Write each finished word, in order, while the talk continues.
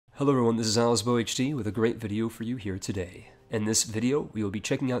Hello everyone, this is AlzaboHD with a great video for you here today. In this video, we will be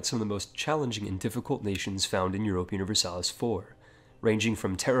checking out some of the most challenging and difficult nations found in Europa Universalis IV. Ranging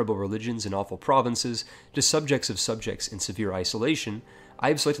from terrible religions and awful provinces to subjects of subjects in severe isolation, I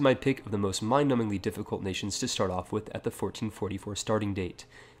have selected my pick of the most mind-numbingly difficult nations to start off with at the 1444 starting date.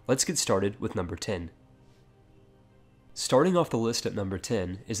 Let's get started with number 10. Starting off the list at number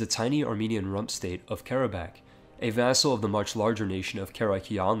 10 is the tiny Armenian rump state of Karabakh. A vassal of the much larger nation of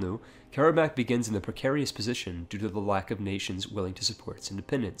Karabakh, Karabakh begins in a precarious position due to the lack of nations willing to support its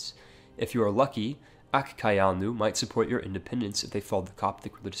independence. If you are lucky, Akkayanu might support your independence if they fall the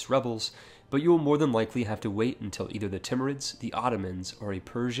Coptic religious rebels, but you will more than likely have to wait until either the Timurids, the Ottomans, or a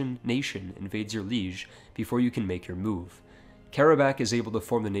Persian nation invades your liege before you can make your move. Karabakh is able to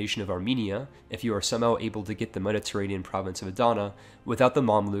form the nation of Armenia if you are somehow able to get the Mediterranean province of Adana without the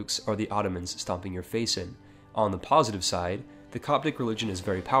Mamluks or the Ottomans stomping your face in. On the positive side, the Coptic religion is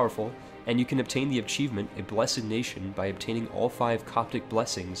very powerful, and you can obtain the achievement A Blessed Nation by obtaining all 5 Coptic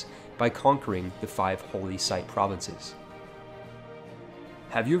blessings by conquering the 5 holy site provinces.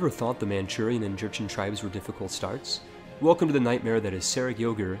 Have you ever thought the Manchurian and Jurchen tribes were difficult starts? Welcome to the nightmare that is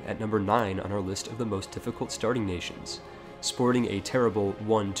Ëire at number 9 on our list of the most difficult starting nations. Sporting a terrible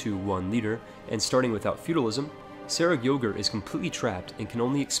 1-2-1 leader and starting without feudalism, Ëire is completely trapped and can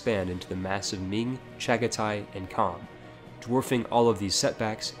only expand into the massive Ming, Chagatai, and Kham. Dwarfing all of these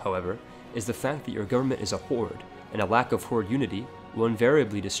setbacks, however, is the fact that your government is a horde, and a lack of horde unity will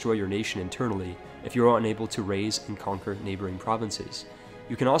invariably destroy your nation internally if you are unable to raise and conquer neighboring provinces.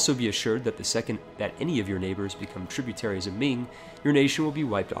 You can also be assured that the second that any of your neighbors become tributaries of Ming, your nation will be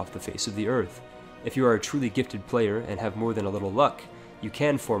wiped off the face of the earth. If you are a truly gifted player and have more than a little luck, you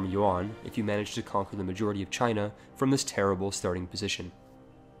can form Yuan if you manage to conquer the majority of China from this terrible starting position.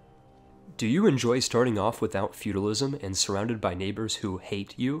 Do you enjoy starting off without feudalism and surrounded by neighbors who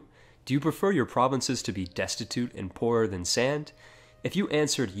hate you? Do you prefer your provinces to be destitute and poorer than sand? If you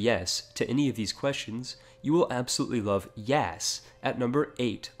answered yes to any of these questions, you will absolutely love Yas at number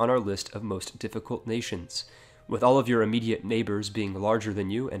 8 on our list of most difficult nations. With all of your immediate neighbors being larger than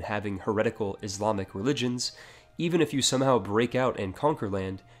you and having heretical Islamic religions, even if you somehow break out and conquer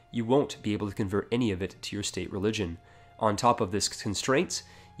land, you won't be able to convert any of it to your state religion. On top of this constraint,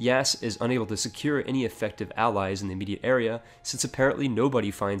 Yas is unable to secure any effective allies in the immediate area, since apparently nobody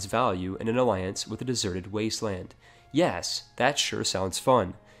finds value in an alliance with a deserted wasteland. Yas, that sure sounds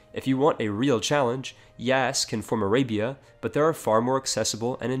fun. If you want a real challenge, Yas can form Arabia, but there are far more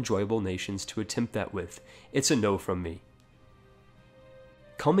accessible and enjoyable nations to attempt that with. It's a no from me.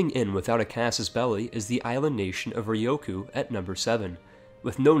 Coming in without a casus belli is the island nation of Ryukyu at number 7.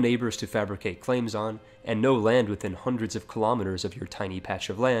 With no neighbors to fabricate claims on, and no land within hundreds of kilometers of your tiny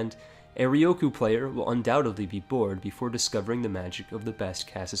patch of land, a Ryukyu player will undoubtedly be bored before discovering the magic of the best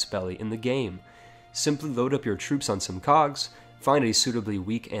casus belli in the game. Simply load up your troops on some cogs, find a suitably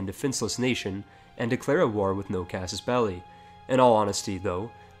weak and defenseless nation, and declare a war with no casus belli. In all honesty, though,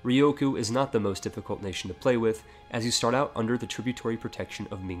 Ryukyu is not the most difficult nation to play with, as you start out under the tributary protection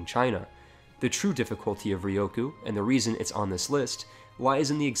of Ming China. The true difficulty of Ryukyu, and the reason it's on this list, lies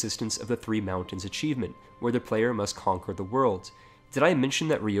in the existence of the 3 Mountains achievement, where the player must conquer the world. Did I mention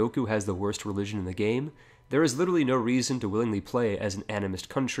that Ryukyu has the worst religion in the game? There is literally no reason to willingly play as an animist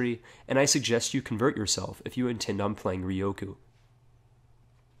country, and I suggest you convert yourself if you intend on playing Ryukyu.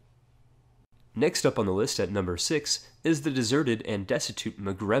 Next up on the list at number 6 is the deserted and destitute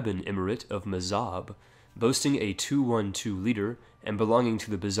Maghreban Emirate of Mazab. Boasting a 2-1-2 leader and belonging to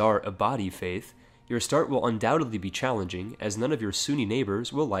the bizarre Abadi faith, your start will undoubtedly be challenging as none of your Sunni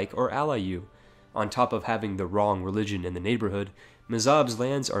neighbors will like or ally you. On top of having the wrong religion in the neighborhood, Mazab's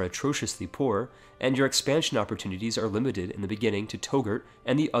lands are atrociously poor, and your expansion opportunities are limited in the beginning to Toghurt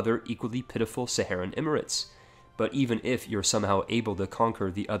and the other equally pitiful Saharan Emirates. But even if you're somehow able to conquer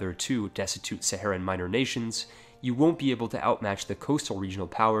the other 2 destitute Saharan minor nations, you won't be able to outmatch the coastal regional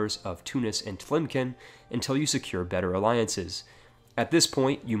powers of Tunis and Tlemcen until you secure better alliances. At this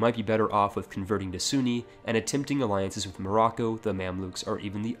point, you might be better off with converting to Sunni and attempting alliances with Morocco, the Mamluks, or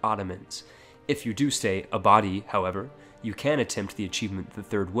even the Ottomans. If you do stay Abadi, however, you can attempt the achievement the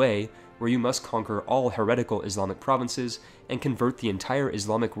 3rd way, where you must conquer all heretical Islamic provinces and convert the entire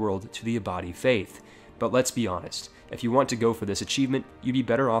Islamic world to the Abadi faith. But let's be honest, if you want to go for this achievement, you'd be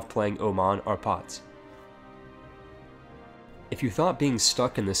better off playing Oman or Pats. If you thought being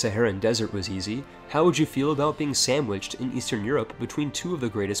stuck in the Saharan desert was easy, how would you feel about being sandwiched in Eastern Europe between 2 of the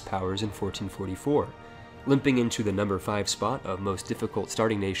greatest powers in 1444? Limping into the number 5 spot of most difficult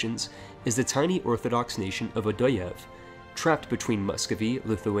starting nations is the tiny Orthodox nation of Odoyev. Trapped between Muscovy,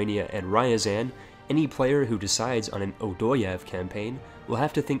 Lithuania, and Ryazan, Any player who decides on an Odoyev campaign will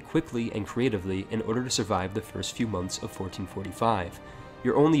have to think quickly and creatively in order to survive the first few months of 1445.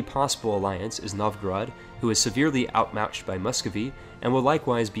 Your only possible alliance is Novgorod, who is severely outmatched by Muscovy and will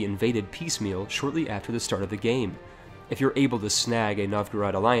likewise be invaded piecemeal shortly after the start of the game. If you're able to snag a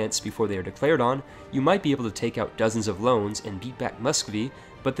Novgorod alliance before they are declared on, you might be able to take out dozens of loans and beat back Muscovy,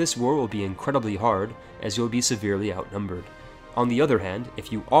 but this war will be incredibly hard, as you'll be severely outnumbered. On the other hand,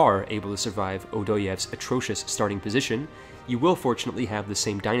 if you are able to survive Odoyev's atrocious starting position, you will fortunately have the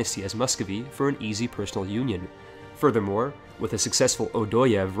same dynasty as Muscovy for an easy personal union. Furthermore, with a successful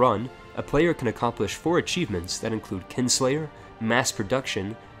Odoyev run, a player can accomplish 4 achievements that include Kinslayer, Mass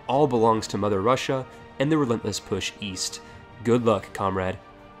Production, All Belongs to Mother Russia, and the relentless push east. Good luck, comrade.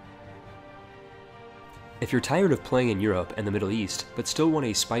 If you're tired of playing in Europe and the Middle East, but still want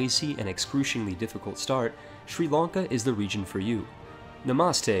a spicy and excruciatingly difficult start, Sri Lanka is the region for you.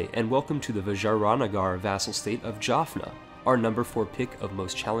 Namaste, and welcome to the Vajranagar vassal state of Jaffna, our number 4 pick of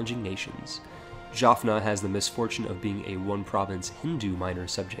most challenging nations. Jaffna has the misfortune of being a one-province Hindu minor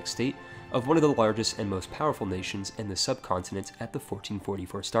subject state of one of the largest and most powerful nations in the subcontinent at the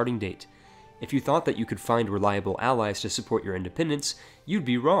 1444 starting date. If you thought that you could find reliable allies to support your independence, you'd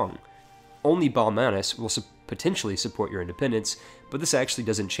be wrong. Only Balmanis will potentially support your independence, but this actually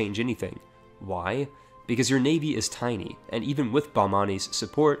doesn't change anything. Why? Because your navy is tiny, and even with Balmani's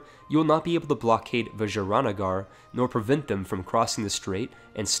support, you will not be able to blockade Vajranagar, nor prevent them from crossing the strait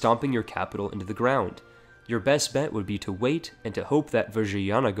and stomping your capital into the ground. Your best bet would be to wait and to hope that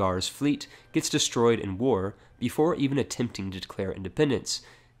Vajranagar's fleet gets destroyed in war before even attempting to declare independence.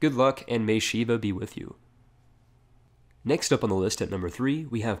 Good luck, and may Shiva be with you. Next up on the list at number 3,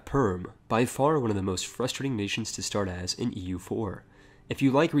 we have Perm, by far one of the most frustrating nations to start as in EU4. If you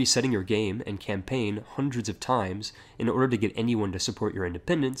like resetting your game and campaign hundreds of times in order to get anyone to support your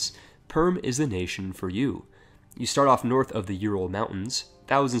independence, Perm is the nation for you. You start off north of the Ural Mountains,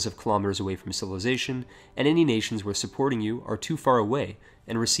 thousands of kilometers away from civilization, and any nations where supporting you are too far away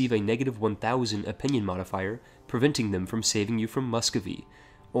and receive a negative 1,000 opinion modifier, preventing them from saving you from Muscovy.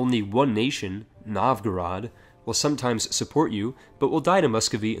 Only one nation, Novgorod, will sometimes support you, but will die to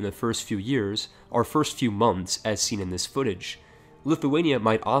Muscovy in the first few years, or first few months as seen in this footage. Lithuania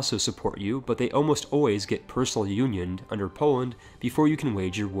might also support you, but they almost always get personal unioned under Poland before you can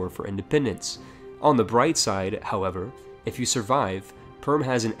wage your war for independence. On the bright side, however, if you survive, Perm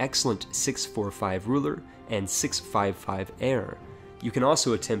has an excellent 645 ruler and 655 heir. You can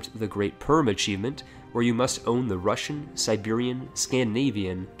also attempt the Great Perm achievement, where you must own the Russian, Siberian,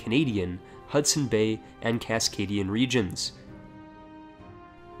 Scandinavian, Canadian, Hudson Bay, and Cascadian regions.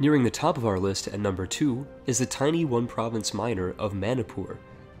 Nearing the top of our list at number 2 is the tiny one-province minor of Manipur.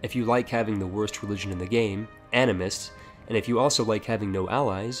 If you like having the worst religion in the game, animists, and if you also like having no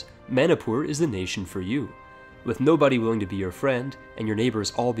allies, Manipur is the nation for you. With nobody willing to be your friend, and your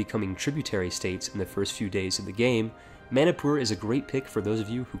neighbors all becoming tributary states in the first few days of the game, Manipur is a great pick for those of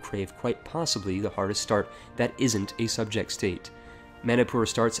you who crave quite possibly the hardest start that isn't a subject state. Manipur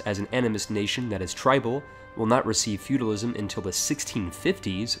starts as an animist nation that is tribal, will not receive feudalism until the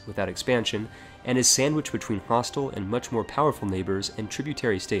 1650s without expansion, and is sandwiched between hostile and much more powerful neighbors and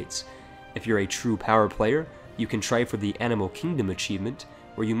tributary states. If you're a true power player, you can try for the Animal Kingdom achievement,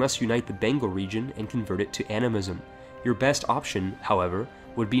 where you must unite the Bengal region and convert it to animism. Your best option, however,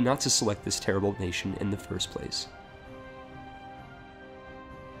 would be not to select this terrible nation in the first place.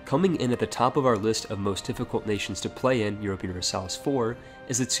 Coming in at the top of our list of most difficult nations to play in Europa Universalis IV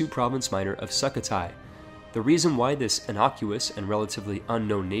is the 2-province minor of Sukhothai. The reason why this innocuous and relatively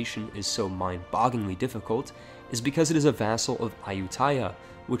unknown nation is so mind-bogglingly difficult is because it is a vassal of Ayutthaya,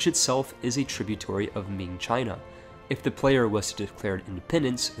 which itself is a tributary of Ming China. If the player was to declare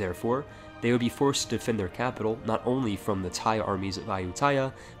independence, therefore, they would be forced to defend their capital not only from the Thai armies of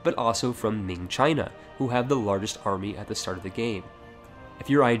Ayutthaya, but also from Ming China, who have the largest army at the start of the game. If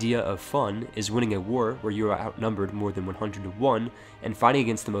your idea of fun is winning a war where you are outnumbered more than 100 to 1 and fighting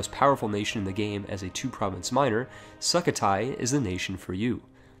against the most powerful nation in the game as a 2-province minor, Sukhothai is the nation for you.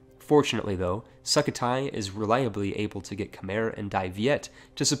 Fortunately though, Sukhothai is reliably able to get Khmer and Dai Viet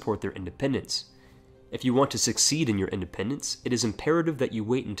to support their independence. If you want to succeed in your independence, it is imperative that you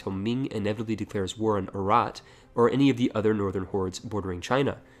wait until Ming inevitably declares war on Herat or any of the other northern hordes bordering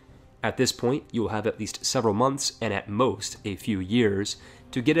China. At this point, you will have at least several months, and at most a few years,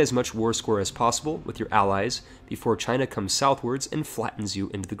 to get as much war score as possible with your allies before China comes southwards and flattens you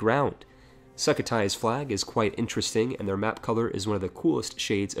into the ground. Sukhothai's flag is quite interesting, and their map color is one of the coolest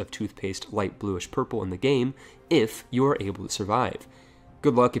shades of toothpaste light bluish purple in the game, if you are able to survive.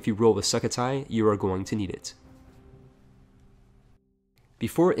 Good luck if you roll with Sukhothai, you are going to need it.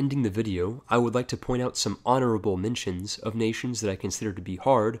 Before ending the video, I would like to point out some honorable mentions of nations that I consider to be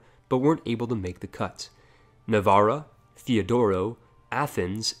hard, but weren't able to make the cut. Navarra, Theodoro,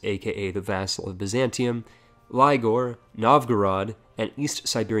 Athens, aka the vassal of Byzantium, Ligor, Novgorod, and East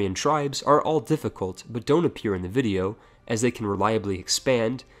Siberian tribes are all difficult but don't appear in the video, as they can reliably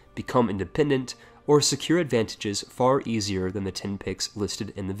expand, become independent, or secure advantages far easier than the 10 picks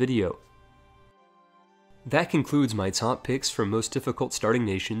listed in the video. That concludes my top picks for most difficult starting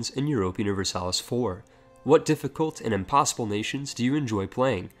nations in Europa Universalis IV. What difficult and impossible nations do you enjoy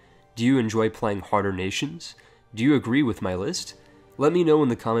playing? Do you enjoy playing harder nations? Do you agree with my list? Let me know in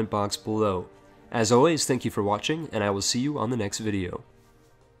the comment box below. As always, thank you for watching, and I will see you on the next video.